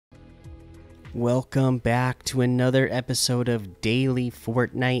Welcome back to another episode of Daily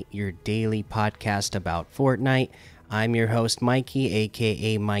Fortnite, your daily podcast about Fortnite. I'm your host, Mikey,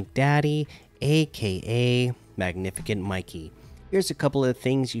 aka Mike Daddy, aka Magnificent Mikey. Here's a couple of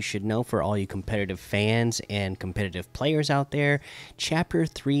things you should know for all you competitive fans and competitive players out there. Chapter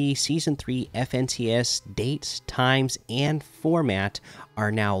 3, Season 3 FNCS dates, times, and format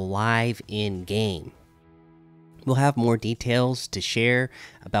are now live in game. We'll have more details to share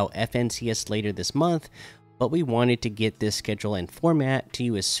about FNCS later this month, but we wanted to get this schedule and format to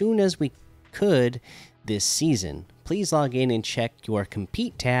you as soon as we could this season. Please log in and check your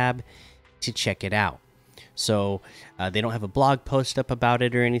Compete tab to check it out. So they don't have a blog post up about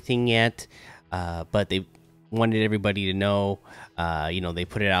it or anything yet, but they wanted everybody to know. They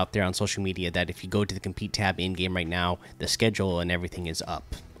put it out there on social media that if you go to the Compete tab in game right now, the schedule and everything is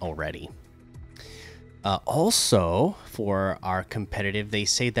up already. Also, for our competitive, they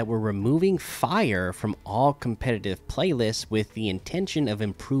say that we're removing fire from all competitive playlists with the intention of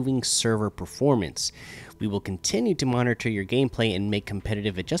improving server performance. We will continue to monitor your gameplay and make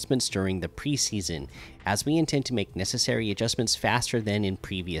competitive adjustments during the preseason, as we intend to make necessary adjustments faster than in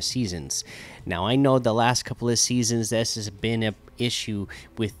previous seasons. Now, I know the last couple of seasons this has been an issue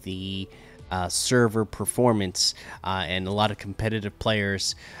with the server performance, and a lot of competitive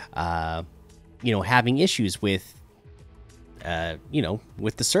players having issues with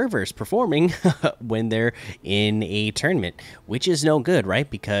with the servers performing when they're in a tournament, which is no good, right?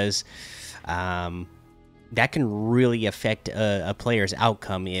 Because that can really affect a player's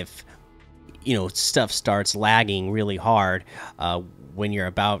outcome if stuff starts lagging really hard when you're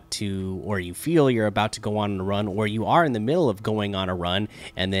about to, or you feel you're about to go on a run, or you are in the middle of going on a run,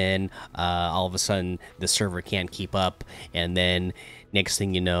 and then all of a sudden the server can't keep up, and then next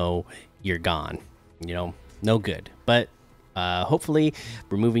thing you know, you're gone. No good. But hopefully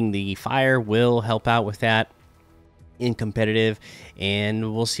removing the fire will help out with that in competitive,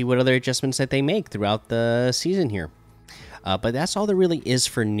 and we'll see what other adjustments that they make throughout the season here. But that's all there really is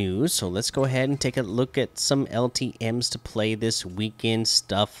for news, so let's go ahead and take a look at some LTMs to play this weekend.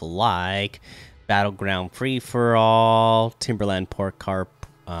 Stuff like Battleground Free for All, Timberland Pork Carp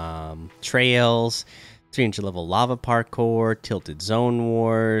Trails, 300 level Lava Parkour, Tilted Zone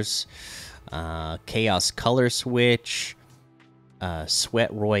Wars, Chaos Color Switch,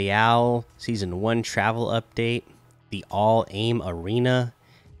 Sweat Royale Season 1 Travel Update, the All Aim Arena,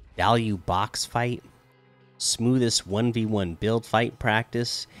 Value Box Fight, Smoothest 1v1 Build Fight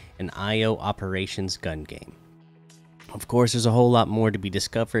Practice, and IO Operations Gun Game. Of course, there's a whole lot more to be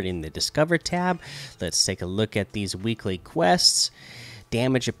discovered in the Discover tab. Let's take a look at these weekly quests.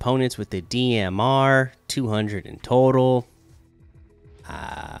 Damage opponents with the DMR, 200 in total.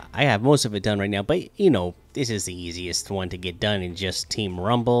 I have most of it done right now, but this is the easiest one to get done in just Team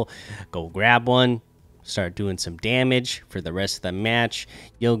Rumble. Go grab one, start doing some damage for the rest of the match.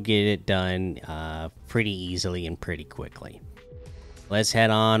 You'll get it done pretty easily and pretty quickly. Let's head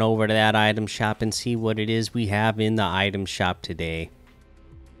on over to that item shop and see what it is we have in the item shop today.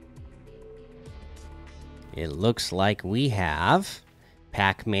 It looks like we have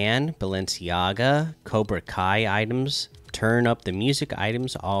Pac-Man, Balenciaga, Cobra Kai items, Turn Up the Music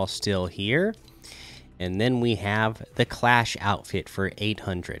items, all still here. And then we have the Clash outfit for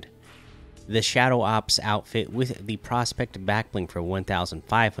 800. The Shadow Ops outfit with the Prospect backbling for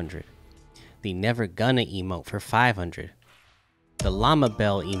 1,500. The Never Gonna emote for 500. The Llama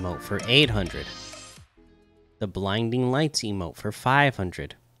Bell emote for 800. The Blinding Lights emote for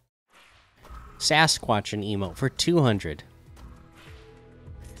 500. Sasquatchin emote for 200.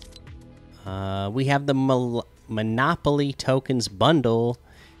 We have the Monopoly Tokens bundle.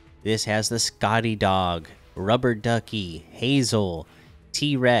 This has the Scotty Dog, Rubber Ducky, Hazel,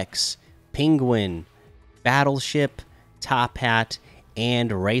 T-Rex, Penguin, Battleship, Top Hat,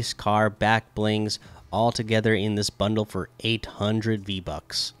 and Race Car back blings all together in this bundle for 800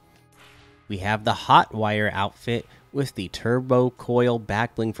 V-Bucks. We have the Hot Wire outfit with the Turbo Coil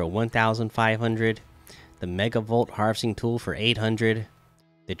back bling for 1,500, the Megavolt harvesting tool for 800,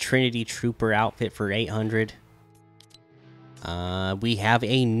 the Trinity Trooper outfit for 800. We have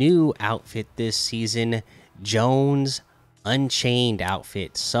a new outfit this season, Jones Unchained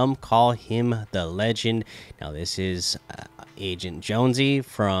outfit. Some call him the Legend. Now this is Agent Jonesy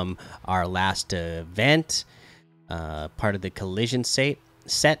from our last event, part of the Collision set.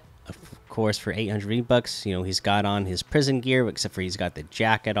 Of course, for 800 V-Bucks, he's got on his prison gear, except for he's got the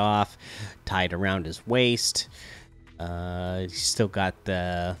jacket off, tied around his waist. He's still got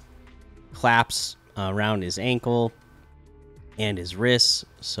the claps around his ankle and his wrists.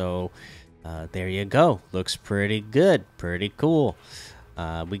 So there you go. Looks pretty good, pretty cool.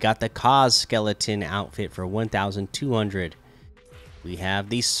 We got the Cause skeleton outfit for 1,200. We have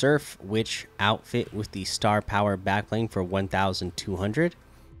the Surf Witch outfit with the Star Power backbling for 1,200.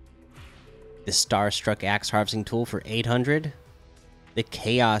 The Starstruck Axe harvesting tool for 800. The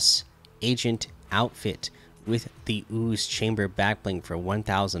Chaos Agent outfit with the Ooze Chamber backbling for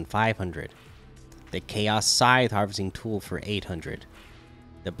 1,500. The Chaos Scythe harvesting tool for 800.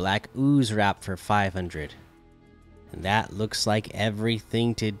 The Black Ooze wrap for 500. And that looks like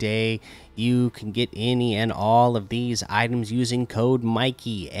everything today. You can get any and all of these items using code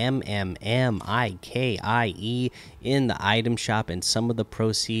Mikey, MMMIKIE, in the item shop, and some of the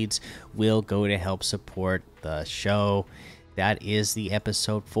proceeds will go to help support the show. That is the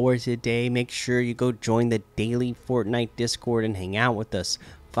episode for today. Make sure you go join the daily Fortnite Discord and hang out with us.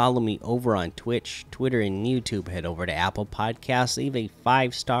 Follow me over on Twitch, Twitter, and YouTube. Head over to Apple Podcasts, leave a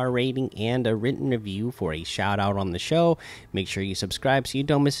 5-star rating and a written review for a shout out on the show. Make sure you subscribe so you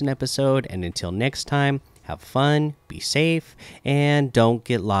don't miss an episode. And until next time, have fun, be safe, and don't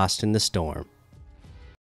get lost in the storm.